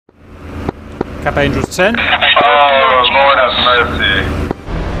Cap Angels 10. Oh, Lord have mercy.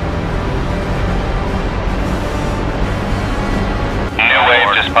 New wave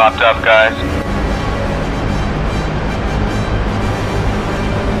just popped up, guys.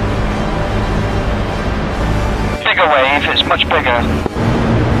 Bigger wave, it's much bigger.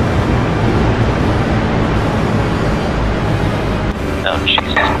 Oh,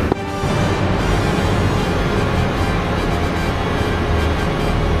 Jesus.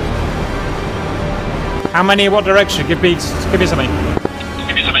 How many? What direction? Give me something.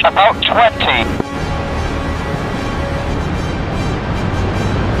 About 20.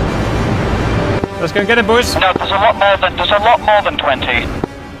 Let's go and get him, boys. No, there's a lot more than 20.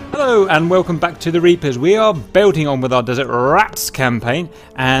 Hello and welcome back to the Reapers. We are belting on with our Desert Rats campaign,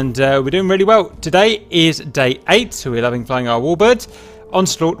 and we're doing really well. Today is day 8, so we're loving flying our warbirds.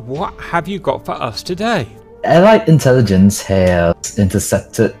 Onslaught, what have you got for us today? Allied intelligence has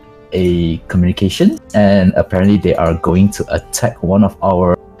intercepted a communication, and apparently they are going to attack one of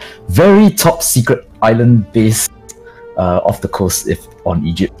our very top secret island base off the coast on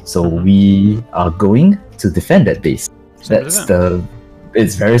Egypt. So we are going to defend that base.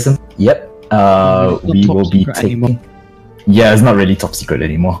 It's very simple. Yep. We will be taking. Anymore. Yeah, it's not really top secret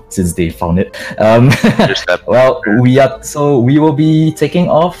anymore since they found it. Well, we will be taking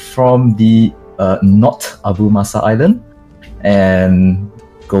off from the not Abu Masa Island and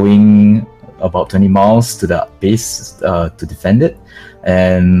going about 20 miles to the base to defend it.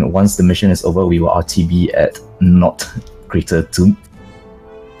 And once the mission is over, we will RTB at not Crater 2.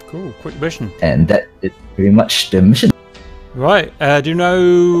 Cool, quick mission. And that is pretty much the mission. Right, do you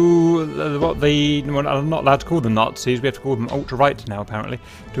know what well, I'm not allowed to call them Nazis, we have to call them ultra-right now apparently.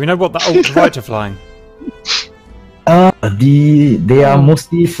 Do we know what the ultra-right are flying? They are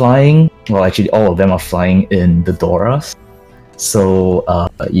mostly flying, well actually all of them are flying in the Doras. So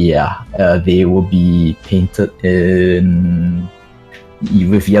they will be painted in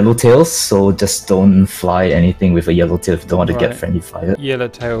with yellow tails, so just don't fly anything with a yellow tail if you don't want to get friendly fire. Yellow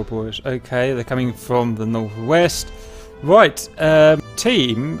tail boys, okay, they're coming from the northwest. Right,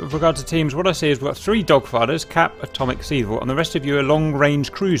 team, with regard to teams, what I see is we've got 3 dogfighters, Cap, Atomic, Seevil, and the rest of you are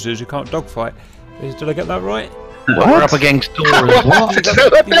long-range cruisers who can't dogfight. Did I get that right? What? We're up against Doras. What?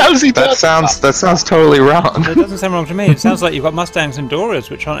 That sounds totally wrong. It doesn't sound wrong to me. It sounds like you've got Mustangs and Doras,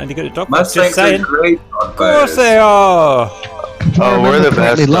 which aren't any good at dogfighting. Mustangs are great dogfighters. Of course they are! Oh, we're the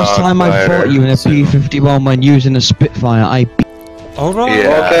best. Last time I fought you in a P-51 when using a Spitfire, I beat. Alright,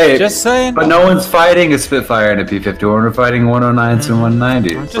 yeah. Okay, just saying. But no one's fighting a Spitfire in a P-51, we're fighting 109s and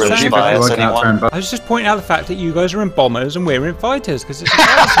 190s. I was just pointing out the fact that you guys are in bombers and we're in fighters, because it's a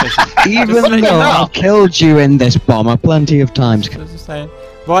fighter mission. Even though I killed you in this bomber plenty of times. Just saying.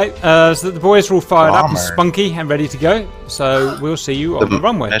 Right, so the boys are all fired up and spunky and ready to go, so we'll see you on the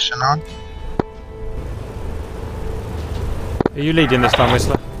runway. Mission on? Are you leading this time,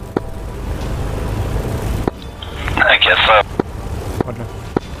 Whistler? I guess so. Roger.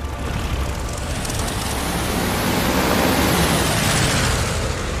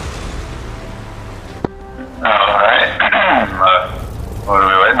 Alright. What are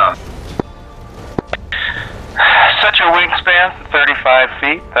we waiting on? Set your wingspan to 35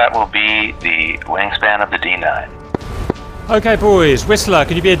 feet. That will be the wingspan of the D9. Okay, boys. Whistler,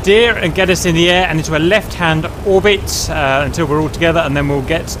 can you be a deer and get us in the air and into a left-hand orbit until we're all together, and then we'll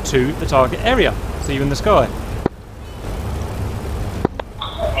get to the target area. See you in the sky.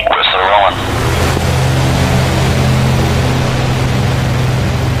 Whistler rolling.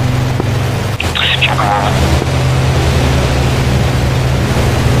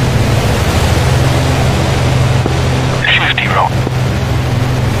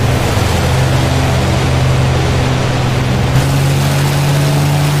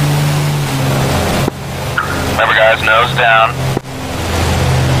 Remember guys, nose down.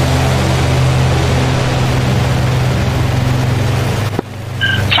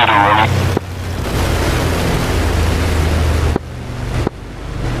 Pseudo rolling.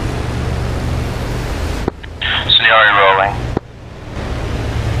 Scenario rolling.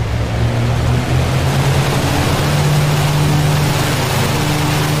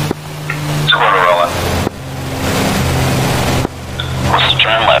 Quarter rolling. What's the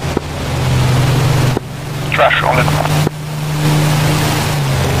turn left? Trash rolling.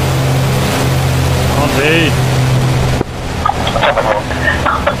 Indeed.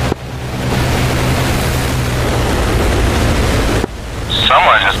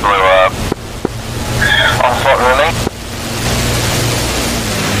 Someone just blew up. On foot rolling.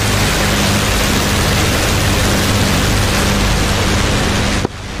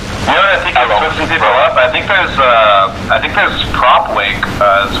 You know what I think is twisting people up? I think there's prop wake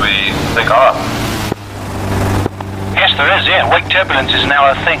as we take off. Yes, there is, yeah. Wake turbulence is now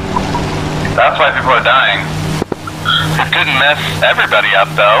a thing. That's why people are dying. It didn't mess everybody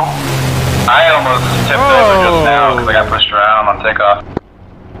up, though. I almost tipped over just now because I got pushed around on takeoff.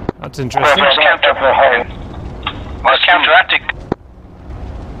 That's interesting. It's counteracting.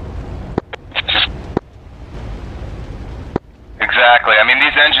 Exactly. I mean,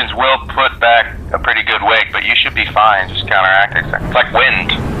 these engines will put back a pretty good wake, but you should be fine. Just counteract it. It's like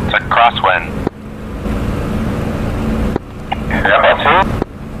wind. It's like crosswind. Yeah, me too.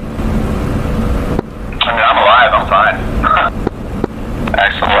 I mean, I'm alive. I'm fine.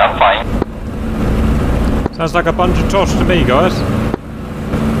 Excellent. I'm fine. Sounds like a bunch of toss to me, guys.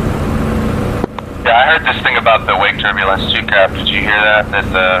 Yeah, I heard this thing about the wake turbulence too, Cap. Did you hear that?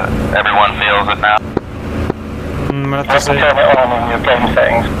 That everyone feels it now. We'll have to see. Turn it on in your game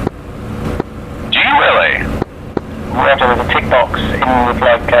settings. Do you really? There's a tick box in with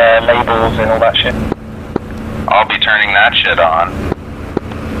like labels and all that shit. I'll be turning that shit on.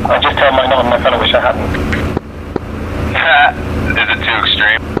 I just turned mine on and I kind of wish I hadn't. Is it too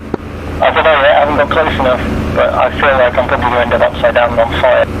extreme? I don't know yet, I haven't got close enough, but I feel like I'm probably going to end up upside down and on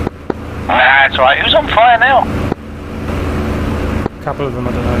fire. Nah, it's alright. Who's on fire now? A couple of them,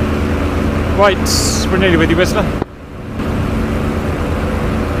 I don't know. Right, we're nearly with you, Whistler.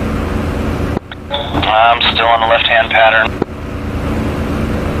 I'm still on the left-hand pattern.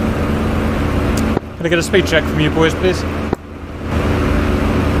 Can I get a speed check from you boys, please?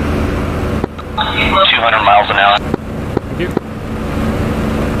 200 miles an hour. Thank you.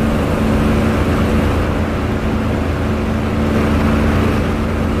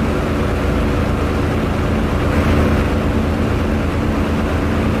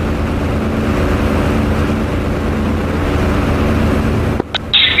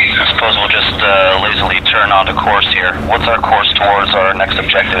 Lazily turn onto course here. What's our course towards our next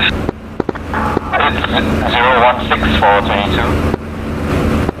objective? It's 016 for 22.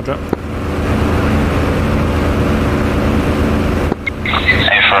 Roger.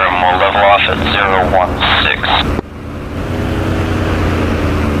 Affirm, we'll level off at 016.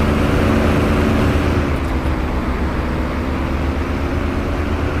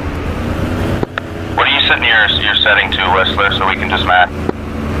 What are you setting your setting to, Whistler, so we can just match?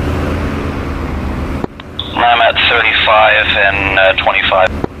 I'm at 35 and 25.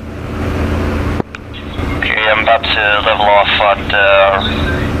 Okay, I'm about to level off at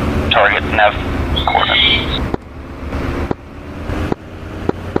target nav coordinates.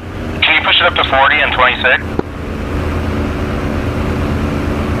 Can you push it up to 40 and 26?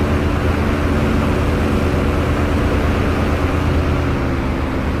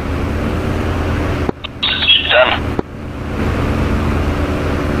 Done.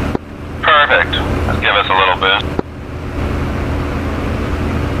 Perfect. Let's give us a little bit.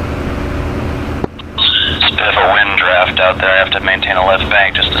 It's a bit of a wind draft out there. I have to maintain a left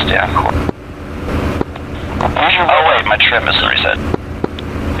bank just to stay on course. Oh wait, my trim is reset.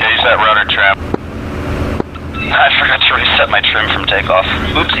 Yeah, use that rudder trim. I forgot to reset my trim from takeoff.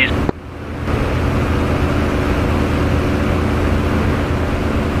 Oopsies.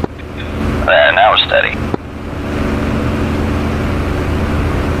 There, now we're steady.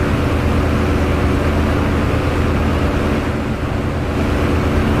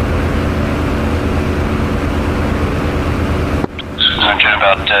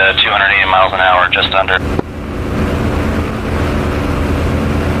 About 280 miles an hour, just under.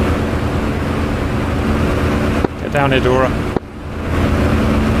 Get down here, Dora.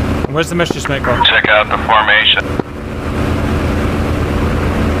 And where's the message maker? Check out the formation.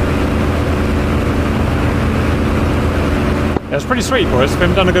 Yeah, it's pretty sweet, boys. We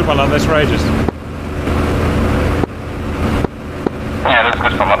haven't done a good one like this for ages. Yeah, that's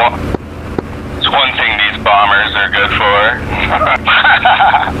good for my ball. It's one thing these bombers are good for.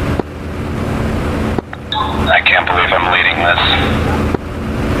 I can't believe I'm leading this.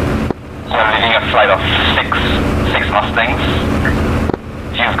 So I'm leading a flight of six Mustangs.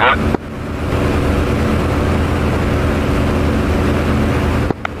 Feels good.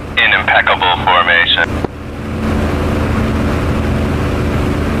 In impeccable formation.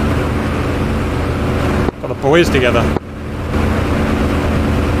 Got the boys together.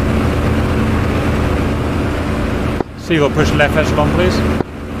 Seagull, push left echelon, please.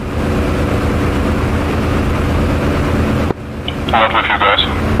 Not with you guys.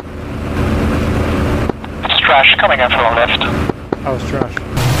 It's trash coming in from the left. Oh, it's trash.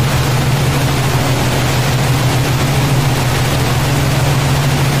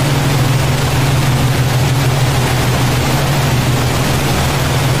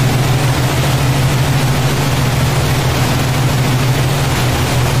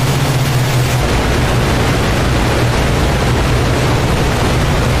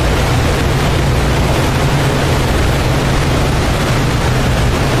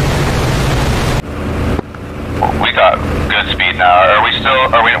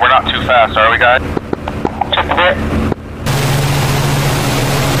 still? Are we? We're not too fast, are we, guys? Just a bit.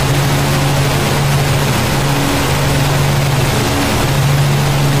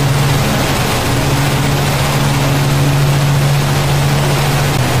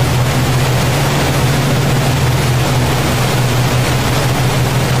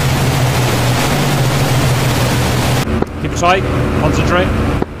 Keep it tight. Concentrate.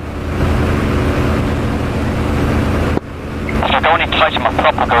 If I go any tighter, my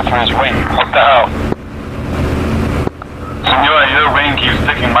prop will go through his wing. What the hell? Senor, your wing keeps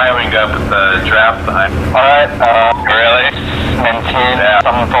picking my wing up with the draft behind. Alright, Really? maintain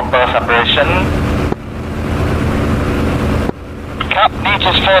some proper separation. Cap needs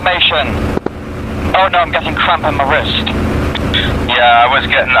his formation. Oh no, I'm getting cramp in my wrist. Yeah,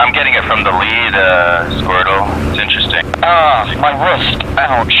 I'm getting it from the lead, Squirtle. It's interesting. Ah, my wrist.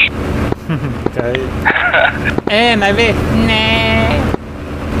 Ouch. Okay. My wrist.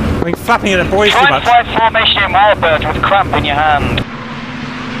 Nah. We're flapping at the boys too Try and much. fly formation in Warbird with cramp in your hand.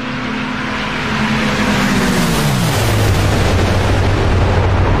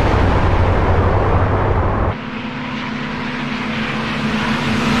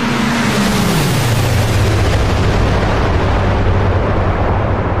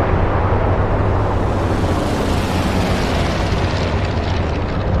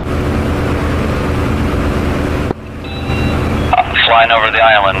 Flying over the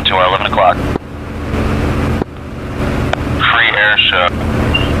island to our 11 o'clock. Free air show.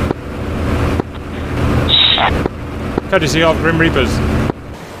 Courtesy of Grim Reapers.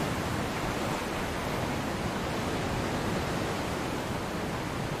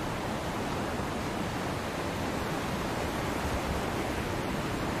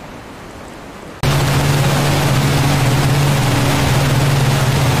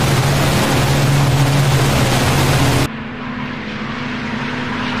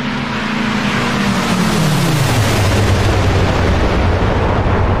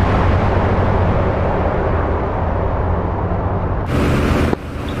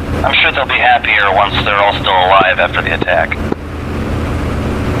 I'm sure they'll be happier once they're all still alive after the attack.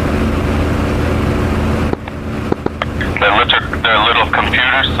 They're little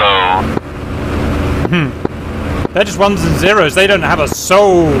computers, so... They're just ones and zeros. They don't have a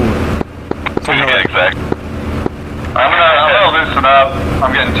soul. Yeah, exactly. I'm gonna loosen up.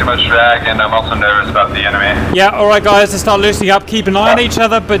 I'm getting too much drag, and I'm also nervous about the enemy. Yeah, alright guys, let's start loosening up. Keep an eye on each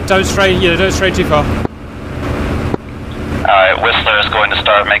other, but don't stray too far. Alright, Whistler is going to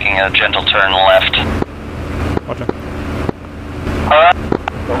start making a gentle turn left. Roger. Alright,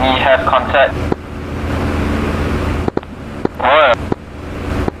 we have contact. Word.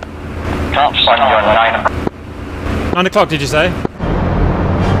 Can't find you on 9. 9 o'clock, did you say?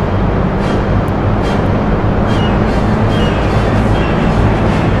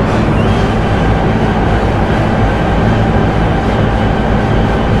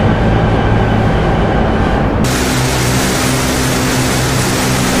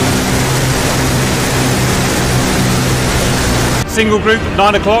 Single group,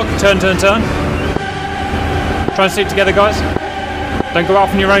 9 o'clock, turn. Try and stick together, guys. Don't go off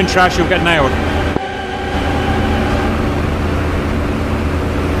on your own trash, you'll get nailed.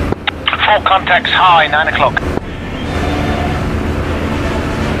 Full contacts high, 9 o'clock.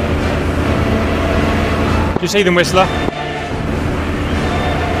 Do you see them, Whistler?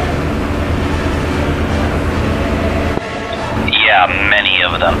 Yeah, many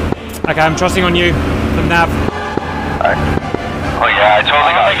of them. Okay, I'm trusting on you. The nav. Oh yeah, I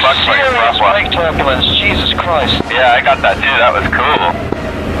totally got fucked by your Serious prop brake turbulence, Jesus Christ. Yeah, I got that too, that was cool.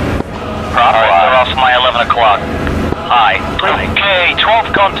 Alright, they're off my 11 o'clock. Hi. Okay,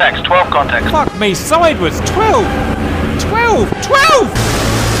 12 contacts, 12 contacts. Fuck me, sideways. 12! 12!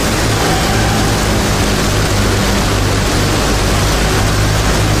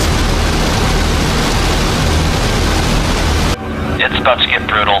 It's about to get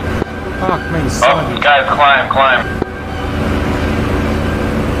brutal. Fuck me, Oh, sideways. guys, climb.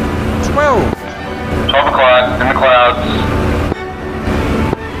 12! 12 o'clock, in the clouds.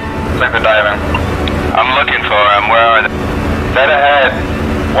 Looks like they're diving. I'm looking for them, where are they? Dead ahead.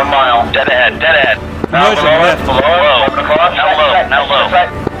 1 mile. Dead ahead. Now Emerging below, left. below, 11 o'clock. Now low.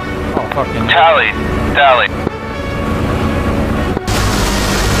 Oh, fucking Tally.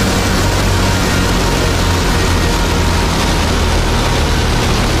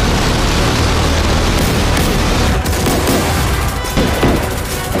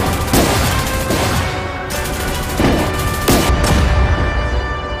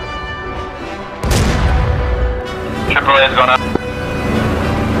 AAA is going up.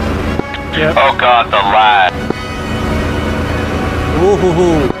 Yep. Oh god, the lag. Ooh,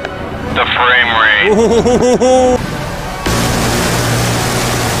 The frame rate.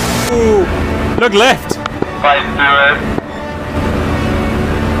 Look left. Fight through it.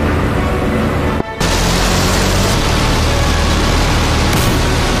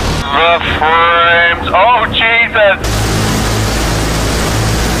 The frames. Oh, Jesus.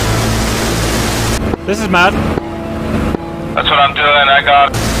 This is mad. That's what I'm doing. I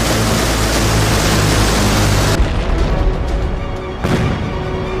got.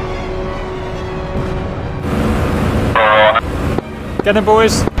 Get them,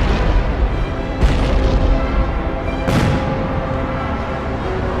 boys.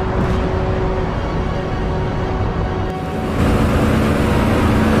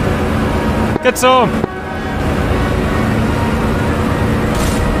 Get some.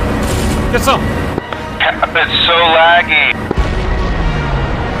 Get some. It's so laggy.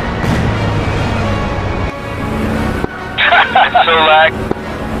 It's so laggy.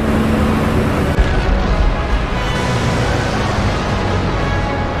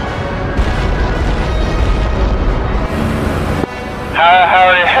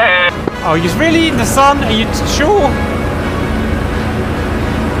 Hey. Oh, you're really in the sun? Are you sure?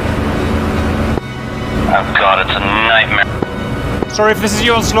 Oh god, it's a nightmare. Sorry if this is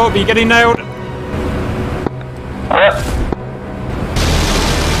your onslaught, but you're getting nailed. What?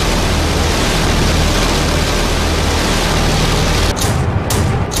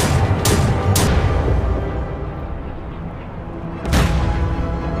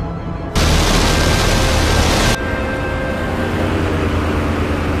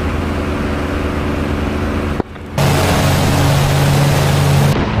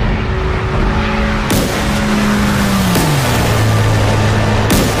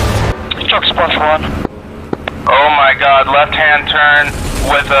 Oh my god, left hand turn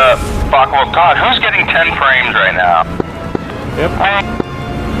with a fuck. Oh god, who's getting 10 frames right now? Yep.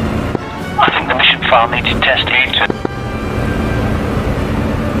 I think the mission file needs to test heat.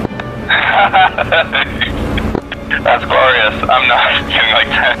 That's glorious. I'm not getting like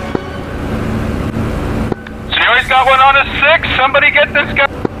 10. Seniori's got one on a 6. Somebody get this guy.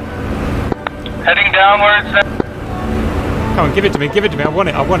 Heading downwards. Come on, give it to me, give it to me. I want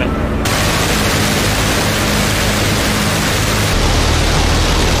it, I want it.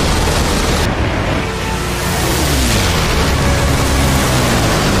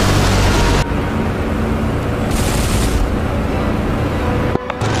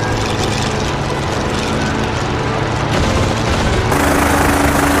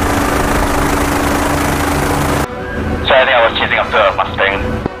 So I think I was chasing up the Mustang.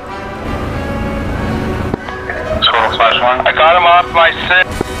 Squirtle/1. I got him off my 6.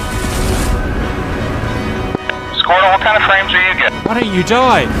 Squirtle, what kind of frames are you getting? Why don't you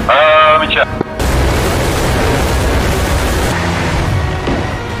die? Let me check.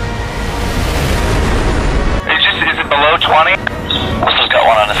 Is it below 20? Russell's got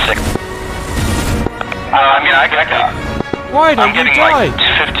one on a 6. I mean, I can. Why don't I'm you getting die? like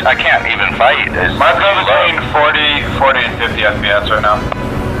 50. I can't even fight. Mine's between 40 and 50 FPS right now.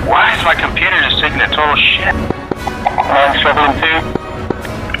 Why is my computer just taking a total shit? I'm struggling too.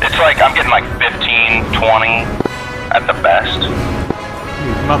 It's like I'm getting like 15, 20 at the best.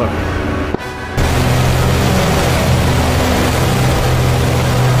 You mother.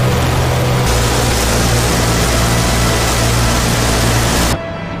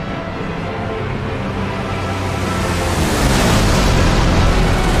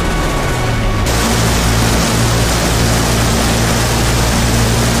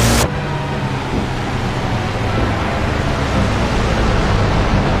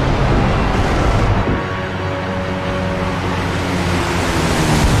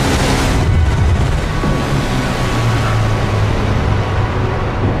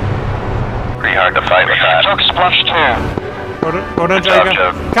 Hard to fight with that. Truck splash 2. Hold on, Good job,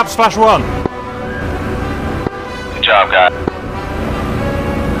 Jacob. Joe. Cap splash 1. Good job, guy.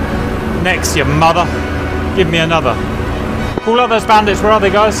 Next, your mother. Give me another. Pull out those bandits. Where are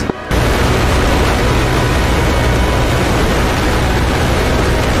they, guys?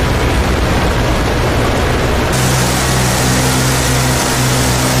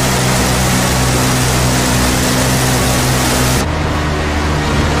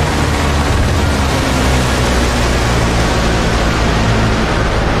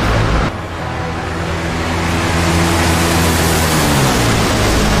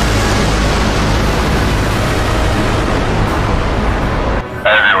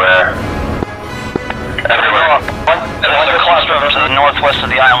 Northwest of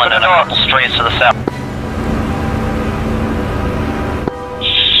the island and a couple straights to the south.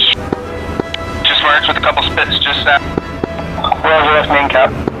 Just merged with a couple spits just now. Roger, that's me and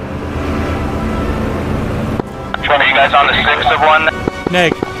Cap. Are you guys on the 6 of 1?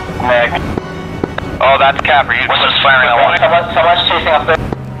 Neg. Meg. Oh, that's Cap. Are you just firing at 1? Someone's chasing up there.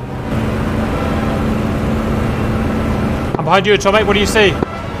 I'm behind you, Atomic. What do you see? No.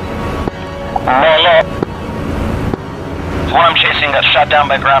 The one I'm chasing got shot down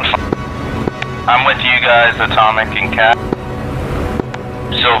by ground fire. I'm with you guys, Atomic and Cap.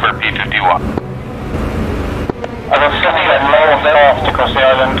 Silver P51. I got something that low of fast across the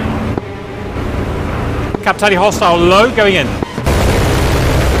island. Captain hostile low going in.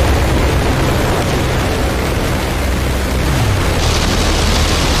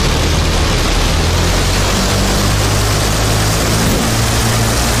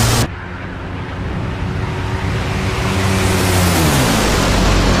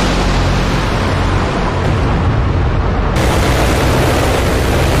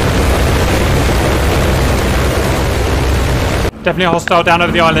 Definitely a hostile down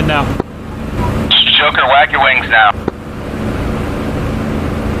over the island now. Joker, wag your wings now.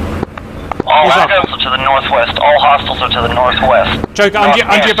 All hostiles are to the northwest. All hostiles are to the northwest. Joker,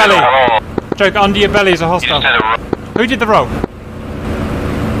 under your belly. Joker, under your belly is a hostile. You just did a roll. Who did the roll?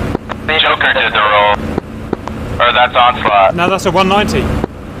 Joker did the roll. Or that's Onslaught. No, that's a 190.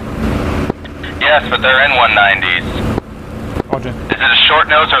 Yes, but they're in 190s. Roger. Is it a short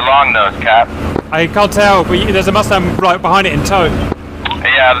nose or long nose, Cap? I can't tell, but there's a Mustang right behind it in tow.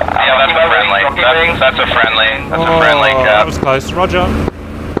 Yeah, that's a friendly. That's a friendly. That's a friendly, Cap. That was close. Roger.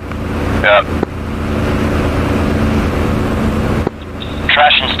 Yep.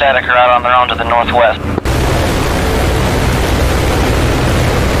 Trash and Static are out on their own to the northwest.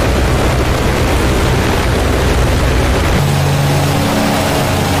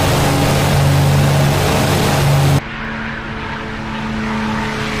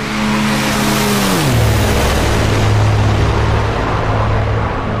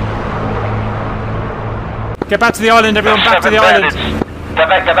 Get back to the island, everyone, back to the island. Get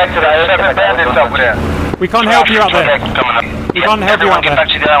back to the island. 7 bandits up there. We can't help you out there. We can't help you out Get there. back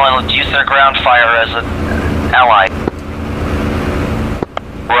to the island. Let's use their ground fire as an ally.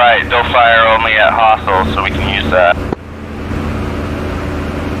 Right, they'll fire only at hostiles, so we can use that.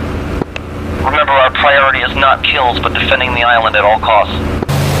 Remember, our priority is not kills, but defending the island at all costs.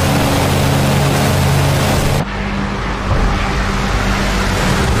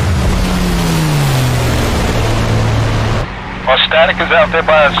 Well, Static is out there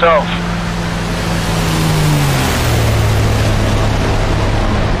by himself.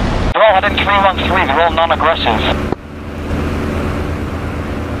 They're all heading 313, they're all non-aggressive.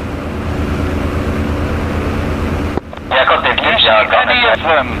 Yeah, got the Any of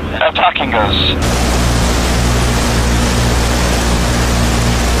them attacking us.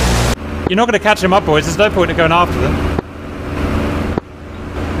 You're not going to catch them up, boys. There's no point in going after them.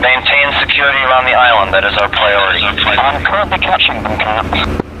 Maintain security around the island, that is our priority. I'm currently catching them, Cap.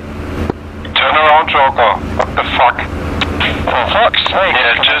 Turn around, Joker. What the fuck? For fuck's sake.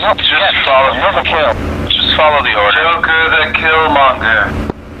 Yeah, just follow. Another kill. Just follow the order. Joker the killmonger.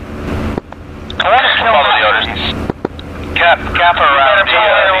 Follow the orders. Cap around the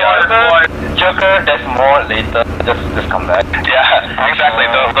other. Joker, there's more later. Just come back. Yeah, exactly.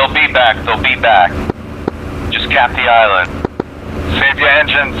 They'll be back. They'll be back. Just cap the island. Save your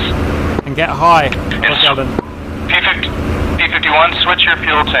engines. And get high. P51, switch your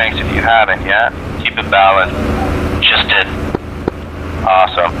fuel tanks if you haven't yet. Keep it balanced. Just did.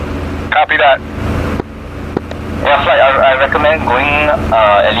 Awesome. Copy that. Yeah, flight, I recommend going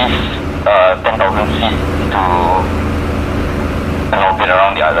at least 10,000 feet to an orbit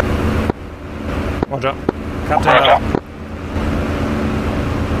around the island. Roger. Captain.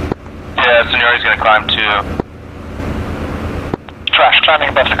 Yeah, Seniori's gonna climb too. Trash climbing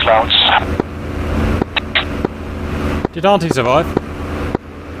above the clouds. Did Auntie survive?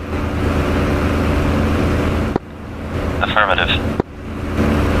 Affirmative.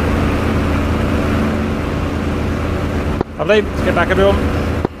 Lovely. Let's get back, everyone.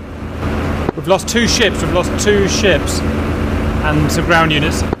 We've lost 2 ships. We've lost 2 ships. And some ground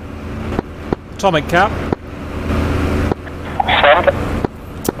units. Atomic Cap. Send.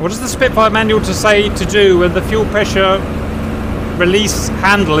 What does the Spitfire manual to say to do when the fuel pressure release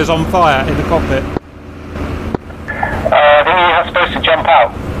handle is on fire in the cockpit? I think you're supposed to jump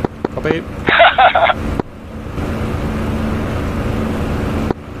out. Copy.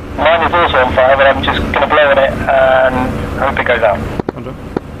 Mine is also on fire, but I'm just going to blow on it and hope it goes out. Roger.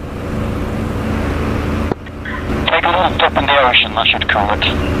 Take a little dip in the ocean, that should cool it.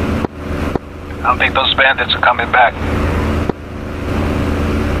 I don't think those bandits are coming back.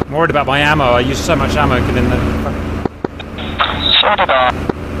 I'm worried about my ammo. I use so much ammo getting there. So did I.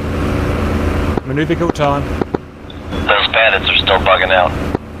 Maneuver kill time. Those bandits are still bugging out.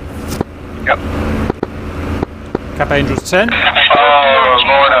 Yep. Cap Angels 10. Oh,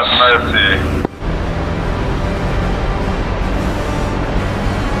 Lord have mercy.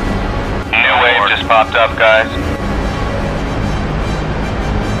 New wave just popped up, guys.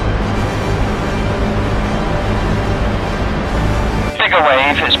 Bigger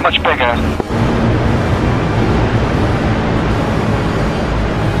wave, it's much bigger.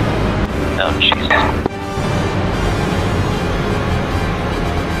 Oh, Jesus.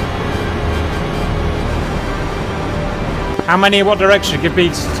 How many? What direction? Give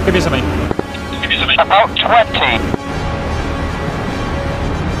me something. About 20.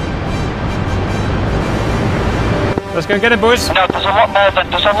 Let's go get it, boys. No, there's a lot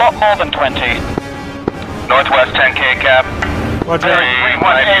more than 20. Northwest 10K cap. Roger.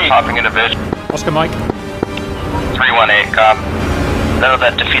 318 popping into vision. Oscar Mike. 318 cop. No,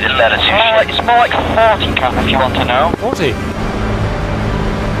 that defeated latitude. It's more like 40 cap if you want to know. 40.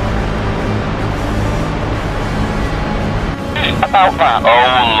 About that. Oh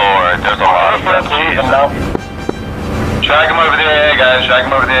Lord, there's a lot of them. Drag him over the AA, guys. Drag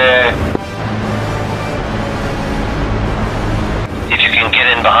him over the AA. If you can get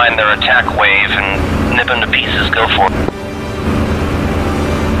in behind their attack wave and nip them to pieces, go for it.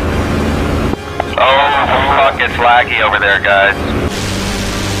 Oh fuck, it's laggy over there, guys.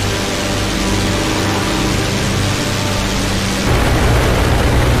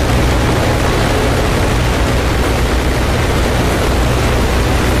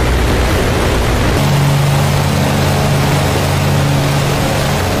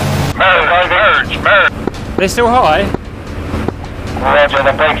 Merge. They're still high. Roger,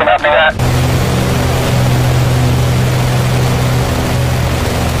 they're breaking up now.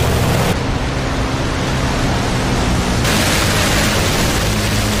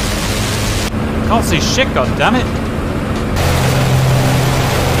 Can't see shit, goddammit.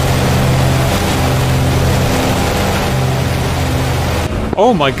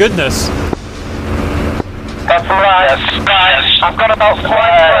 Oh my goodness. That's right. Yes. I've got about 5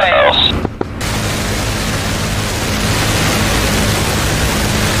 frames.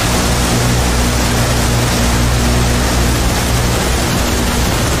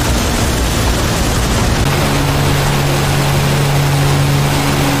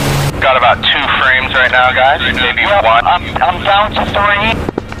 Got about 2 frames right now, guys. Maybe Yep, 1. I'm down to 3.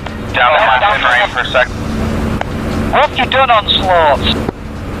 Down to 1 frame per second. What have you done, Onslaught?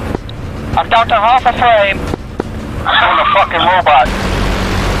 I'm down to half a frame. I'm a fucking robot.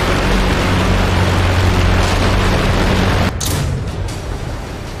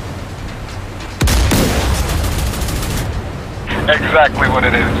 Exactly what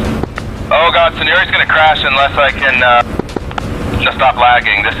it is. Oh god, Scenerio's gonna crash unless I can just stop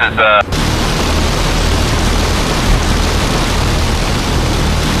lagging. This is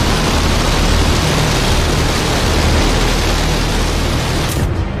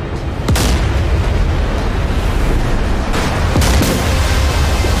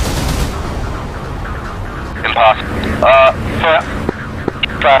impossible.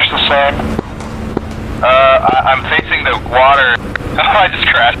 Crash the same. I'm facing the water. I just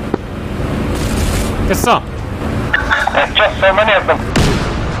crashed. Qu'est-ce ça? There's just so many of them.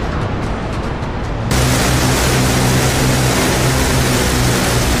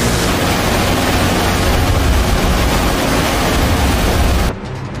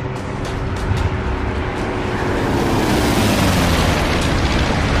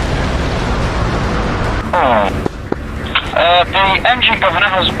 The engine governor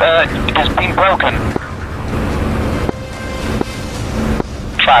has been broken.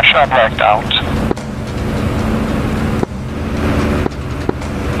 Trash, I've left out.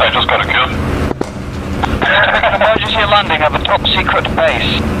 I just got a kill. Emergency landing at the top secret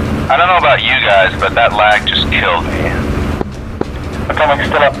base. I don't know about you guys, but that lag just killed me. Atomic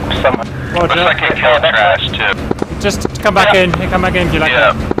still up somewhere. Looks like it killed Trash too. Just come back in. Come back in if you like.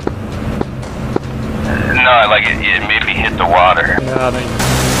 Yeah. No, like it made me hit the water. Yeah, I mean.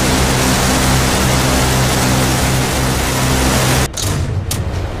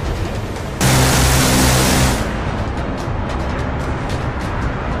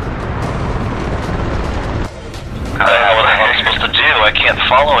 What the hell am I supposed to do? I can't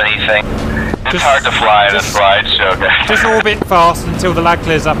follow anything. It's hard to fly in a slideshow, guys. Just orbit fast until the lag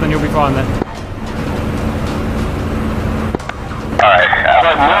clears up, and you'll be fine then. Alright.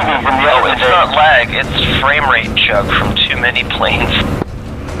 No, it's not lag, it's frame rate chug from too many planes.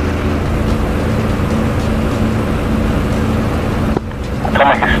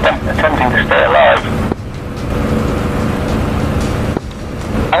 Atomic is attempting to stay alive.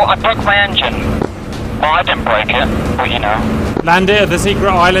 Oh, I broke my engine. Well, I didn't break it, but you know. Land it at the secret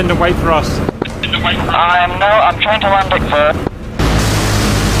island and wait for us. I'm trying to land it first.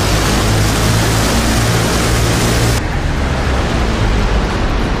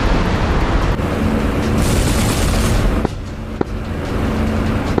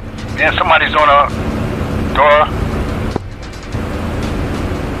 Yeah, somebody's on a door.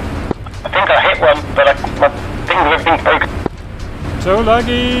 I think I hit one, but my things have been broken. So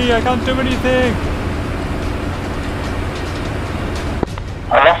laggy, I can't do anything.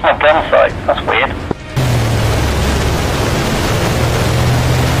 I lost my gun sight. That's weird.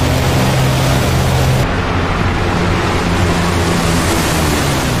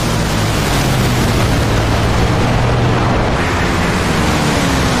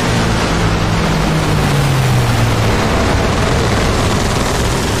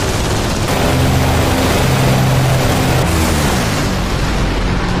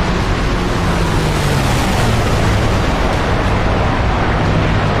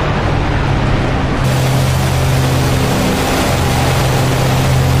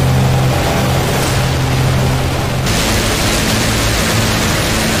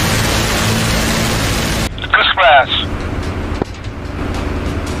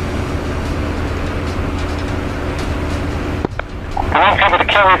 I want people to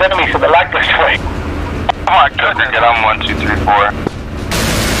kill these enemies so the lag goes away. Oh my goodness, get on 1, 2, 3, 4.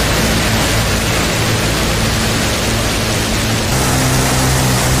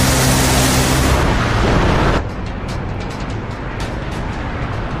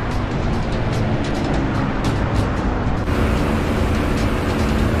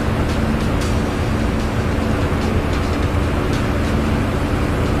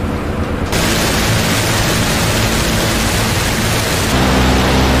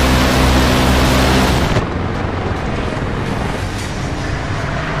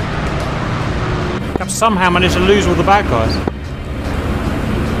 Somehow managed to lose all the bad guys.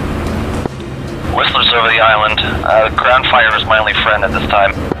 Whistler's over the island. Ground fire is my only friend at this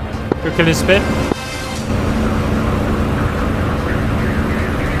time. Go kill his spit.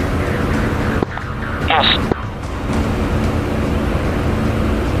 Yes.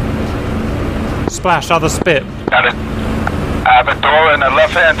 Splash, other spit. Got it. I have a door in the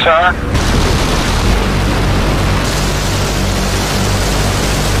left-hand turn.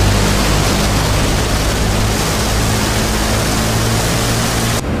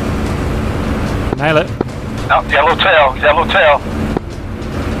 Nail it. Oh, yellow tail, yellow tail.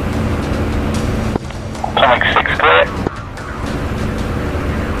 Atomic 6 clear.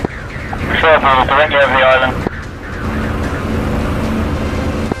 Harbour directly over the island.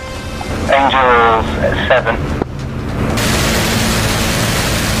 Angels at 7.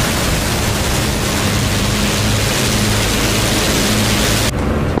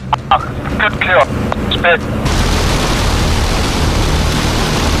 Good kill. Spit.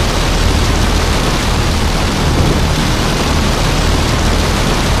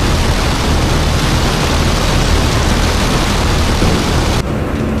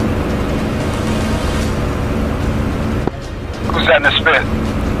 Who's that in the spit?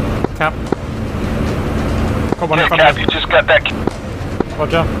 Cap. Got one in Yeah, front Cap, of you me. just got that.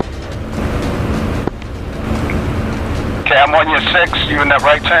 Roger. Okay, I'm on your 6. You in that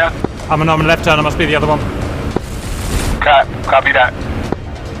right turn? I'm on left turn, I must be the other one. Copy that.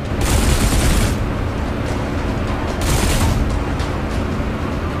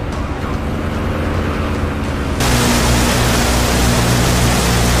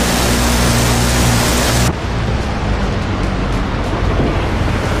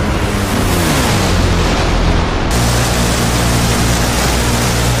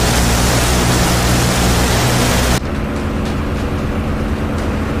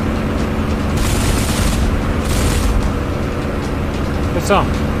 What's on?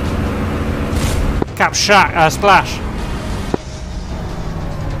 Cap splash.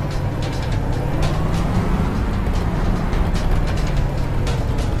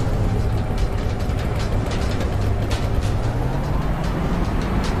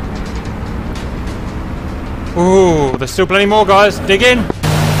 Ooh, there's still plenty more guys. Dig in.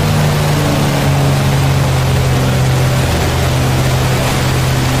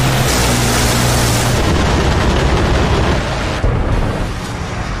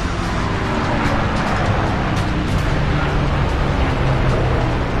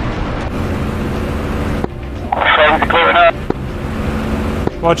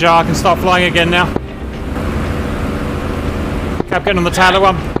 Roger, I can start flying again now. Cap getting on the Taylor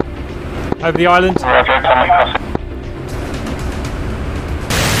one. Over the island. Roger, atomic crossing.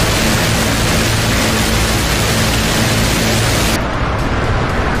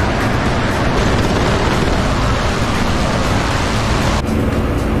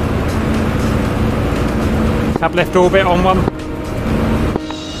 Cap left orbit on one.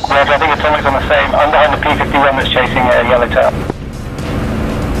 Roger, I think Atomic's on the same. I'm behind the P-51 that's chasing a yellow tail.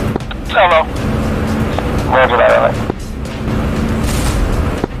 Hello. Roger that, Alex.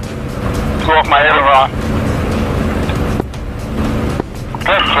 Go off my aileron.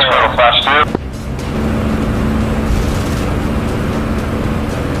 Good, clear. Flash 2.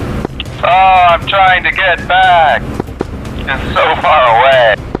 Oh, I'm trying to get back. It's so far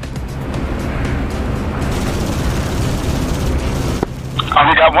away. I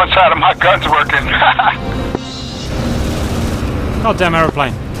only got one side of my guns working. Goddamn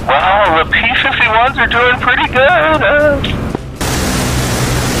aeroplane. Wow, the P-51s are doing pretty good.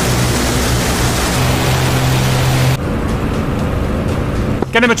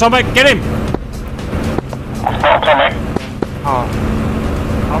 Get him, Atomic! Get him! Atomic. Oh.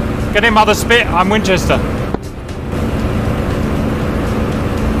 Get him, Mother Spit! I'm Winchester.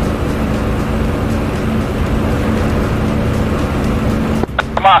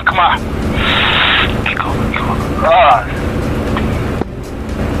 Come on, come on. Keep going, keep going.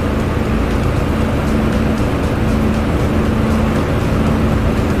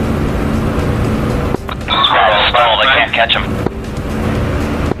 Stall, they can't catch him.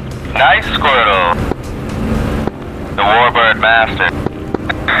 Nice, Squirtle. The Warbird Master.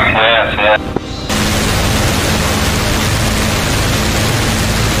 Yes, yes.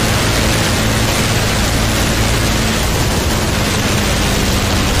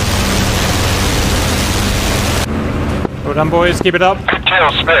 Well done, boys. Keep it up. Good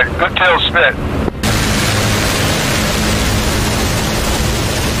tail spit. Good tail spit.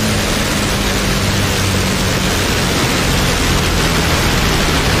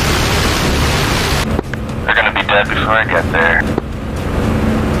 They're gonna be dead before I get there.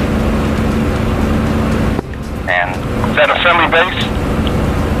 And is that a friendly base?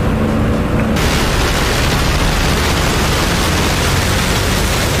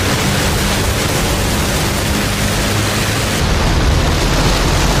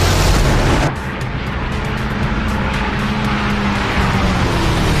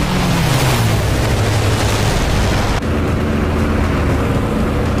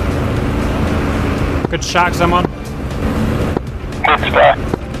 Good shot, someone. Good stuff.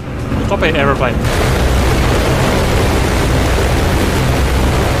 Stop it, aeroplane.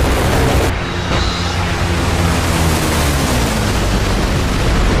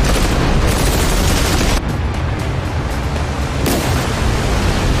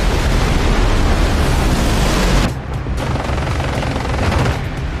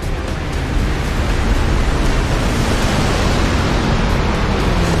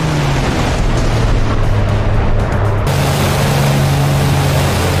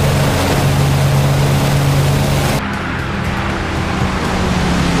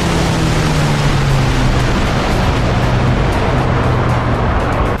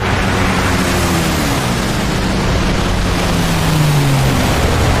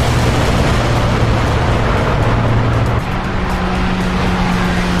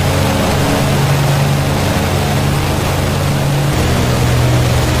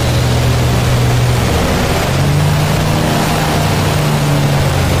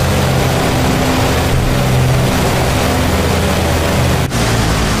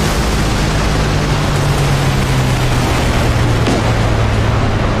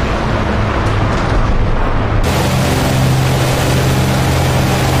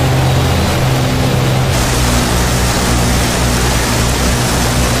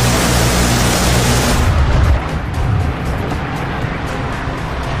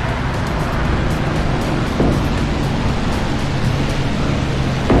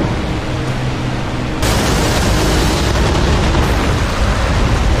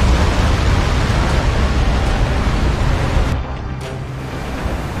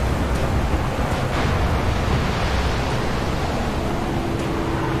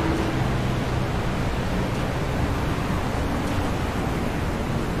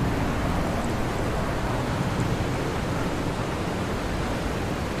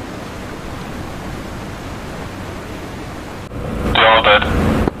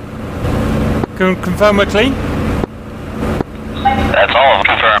 Confirm we're clean? That's all.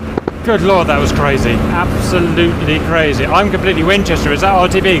 Confirm. Good lord, that was crazy. Absolutely crazy. I'm completely Winchester. Is that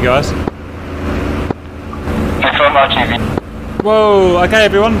RTB, guys? Confirm RTB. Whoa, okay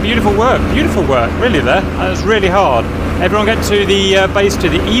everyone, beautiful work, really there. That's really hard. Everyone get to the base to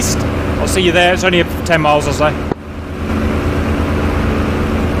the east. I'll see you there, it's only 10 miles or so.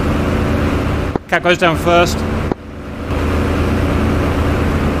 Cap goes down first.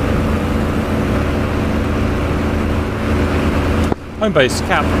 Home base,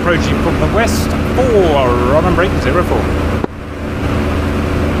 Cap, approaching from the west. 4, run and break, 04.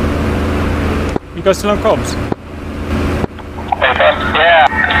 You guys still on comms? Yeah,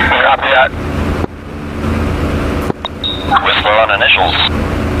 copy that. Whistler on initials.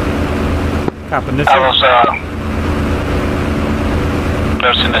 Cap, initials. I was,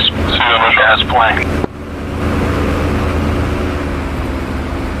 noticing this 2 as blank.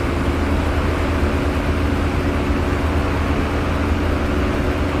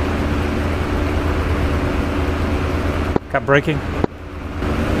 Cap braking.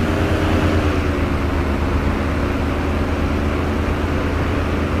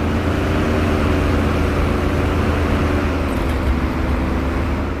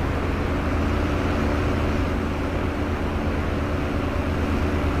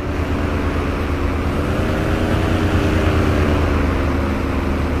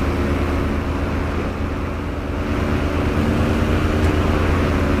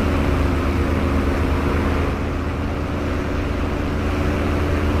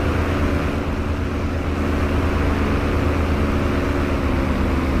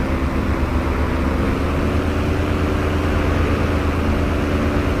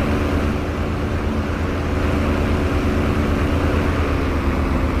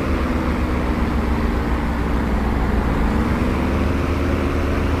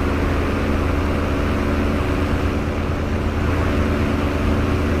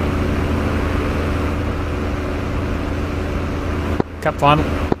 Cap final.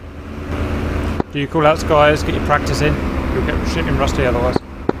 Do you call outs, guys? Get your practice in. You'll get shitting rusty otherwise.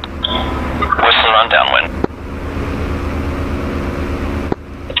 Whistler on downwind.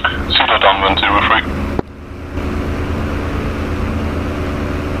 Pseudo downwind 03.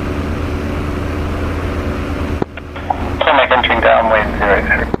 Tomac entering downwind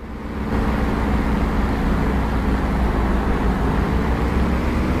 03.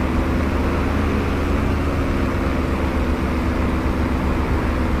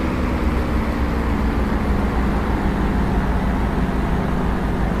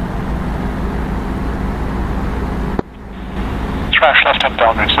 Trash left up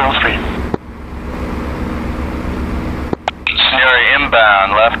downwind 03. Scenario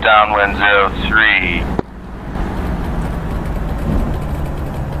inbound, left downwind 03.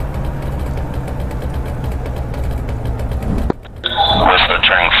 Whistler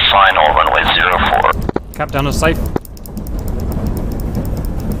turning final, runway 04. Cap down is safe.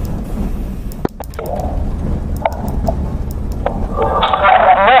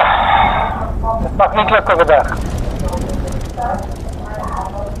 Look over there.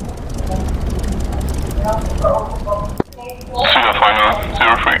 Pseudo final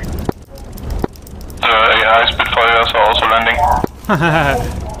 03. The AI Spitfires are also landing.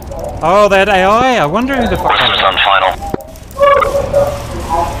 Oh, that AI? I wonder who the fuck that Whistler's on final.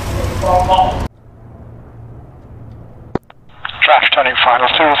 Trash turning final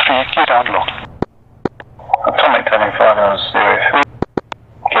 03, clear down low. Atomic turning final 03,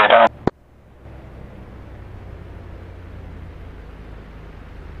 clear down.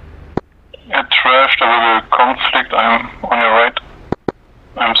 Yeah, Trash, there will be a conflict. I'm on your right.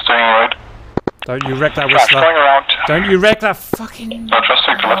 I'm staying right. Don't you wreck that Trash Whistler. going around. Don't you wreck that fucking... No, just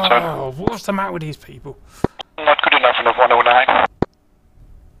take the left side. Oh, what's the matter with these people? Not good enough enough 109.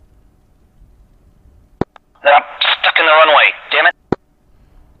 I'm stuck in the runway, damn it.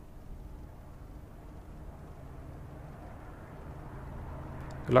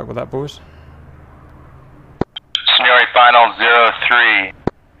 Good luck with that, boys. Scenario final 03.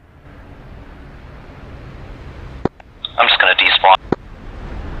 I'm just gonna despawn.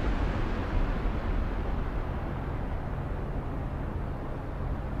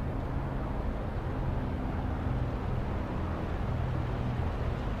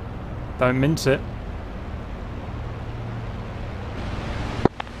 Don't mince it.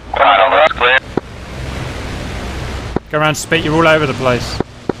 Final, that's clear. Go around spit, you're all over the place.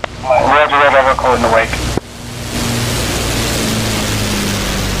 Red overcall in the wake.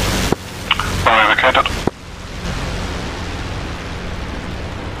 Unrevocated.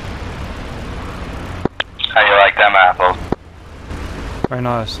 How you like them apples? Very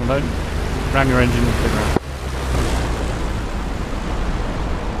nice. And don't ram your engine into the ground.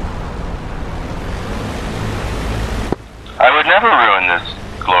 I would never ruin this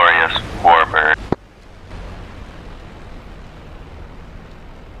glorious warbird.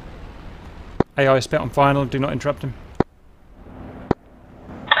 AI spit on final, do not interrupt him.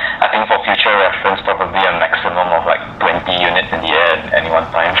 I think for future reference, probably a maximum of like 20 units in the air at any one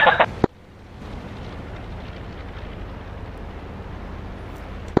time.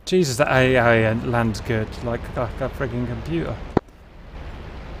 Jesus, that AI lands good, like a frigging computer.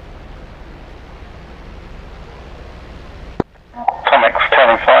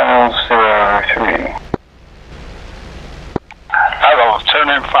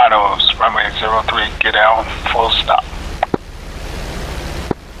 vitals, runway 03, get out, full stop.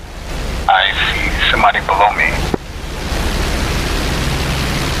 I see somebody below me.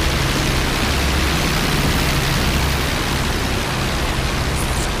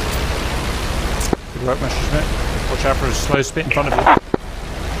 Good work, Mr. Schmidt. Watch out for a slow spit in front of you.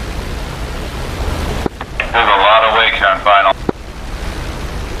 There's a lot of wakes on final.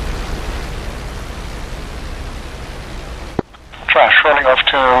 Trash rolling off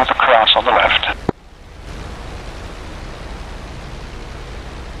to the cross on the left.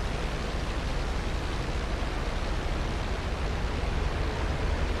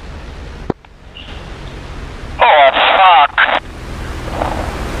 Oh, fuck.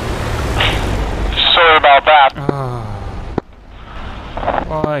 Sorry about that.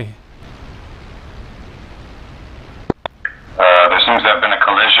 Why? There seems to have been a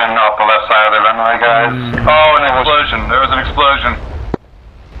collision off the left side of the runway, guys. Oh, an explosion. There was an explosion.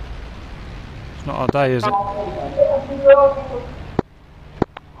 It's not our day, is it? Oh,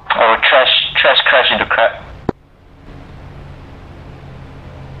 trash crash into crap.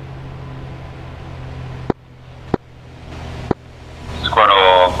 Squad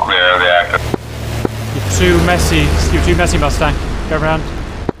all clear of the actor. You're too messy, Mustang. Go around.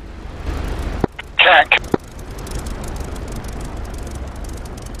 Check.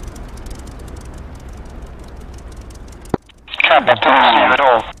 Cap, I didn't see you at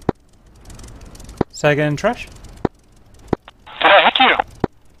all. Say again, Trash? Did I hit you?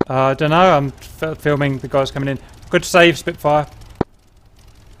 I don't know, I'm filming the guys coming in. Good save, Spitfire.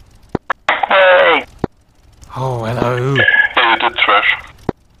 Hey! Oh, hello. Yeah, you did, Trash.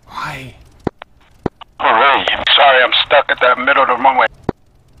 Why? Hooray. Sorry, I'm stuck at that middle of the runway.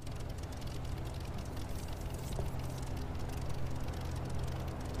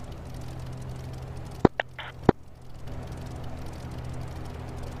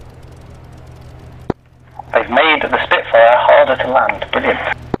 They've made the Spitfire harder to land. Brilliant.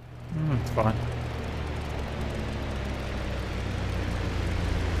 It's fine.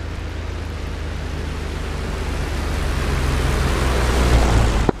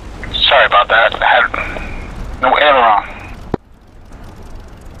 Sorry about that. I had no aileron.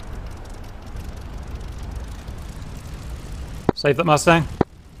 Save that Mustang.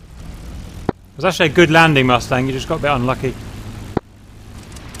 It was actually a good landing, Mustang. You just got a bit unlucky.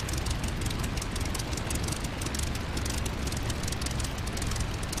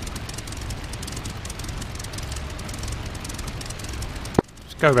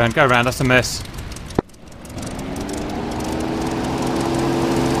 Just go round, that's a mess.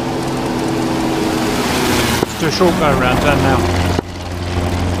 Just do a short go around, turn now.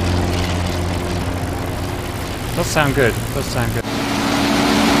 Does sound good, does sound good.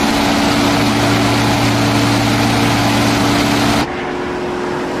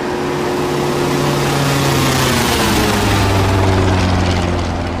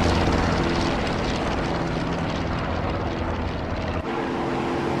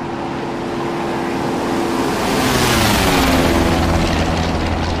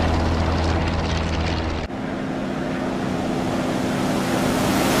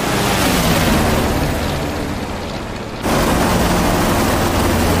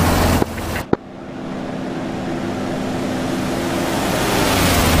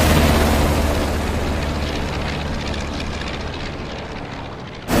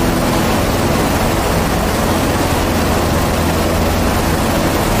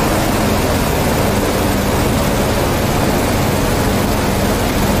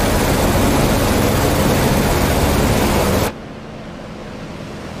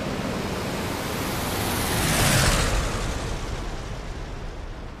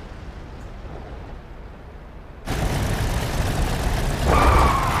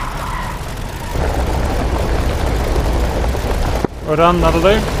 Well done, that'll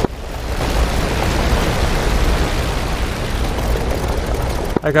do.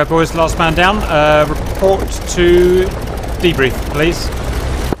 Okay boys, last man down. Report to debrief, please.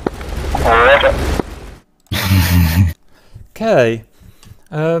 Okay.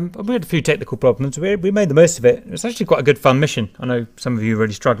 We had a few technical problems. We made the most of it. It was actually quite a good fun mission. I know some of you are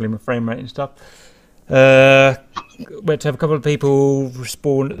really struggling with frame rate and stuff. We had to have a couple of people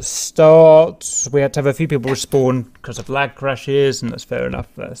respawn at the start. We had to have a few people respawn because of lag crashes, and that's fair enough.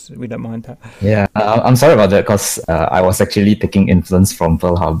 We don't mind that. Yeah, I'm sorry about that because I was actually taking influence from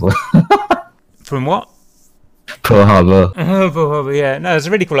Pearl Harbour. From what? Pearl Harbour. Pearl Harbour, yeah. No, it's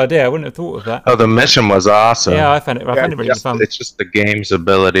a really cool idea. I wouldn't have thought of that. Oh, the mission was awesome. Yeah, I found it really fun. It's just the game's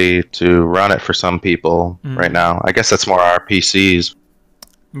ability to run it for some people right now. I guess that's more RPCs.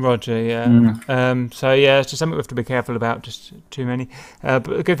 Roger, yeah. So yeah, it's just something we have to be careful about. Just too many. But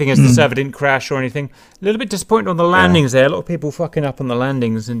the good thing is the server didn't crash or anything. A little bit disappointed on the landings there. A lot of people fucking up on the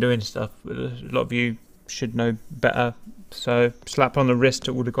landings and doing stuff. But a lot of you should know better. So slap on the wrist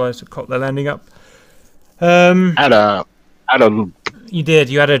to all the guys that caught their landing up. I had a You did.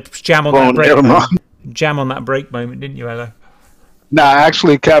 You had a jam on that brake moment. Jam on that brake moment, didn't you, Ella? Nah,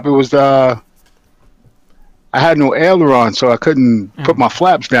 actually, Cap, it was I had no aileron, so I couldn't put my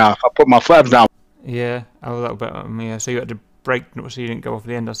flaps down. I put my flaps down. Yeah, a little bit. Yeah, so you had to brake, so you didn't go off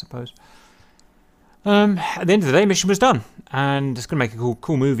the end, I suppose. At the end of the day, mission was done, and it's going to make a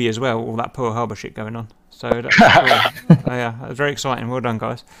cool movie as well. All that Pearl Harbour shit going on. So that's cool. Yeah, it was very exciting. Well done,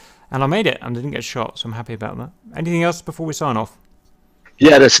 guys. And I made it, and I didn't get shot, so I'm happy about that. Anything else before we sign off?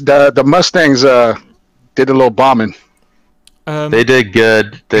 Yeah, the Mustangs did a little bombing. They did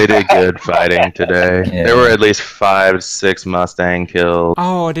good. They did good fighting today. Yeah. There were at least 5, 6 Mustang kills.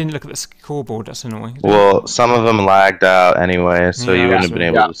 Oh, I didn't look at the scoreboard. That's annoying. Well, some of them lagged out anyway, so you wouldn't have been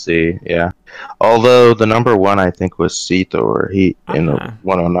able to see. Yeah. Although the number 1, I think, was Seathor. He in the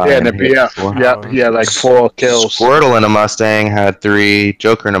 109. Yeah, like 4 kills. Squirtle in a Mustang had 3.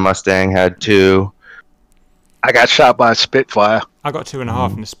 Joker in a Mustang had 2. I got shot by a Spitfire. I got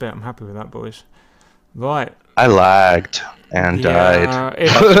 2.5 in the spit. I'm happy with that, boys. Right. I lagged and died.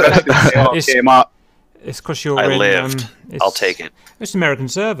 Came up. It's because you're I lived. I'll take it. It's an American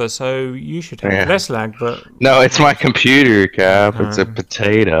server, so you should have less lag, but... No, it's my computer, Cap. It's a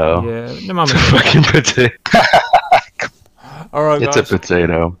potato. Yeah, no, it's a fucking potato. Alright, guys. It's a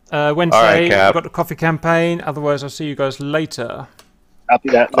potato. Wednesday, we've got the coffee campaign. Otherwise, I'll see you guys later. I'll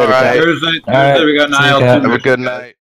do that. All right. Thursday we got Niall. Have a good night.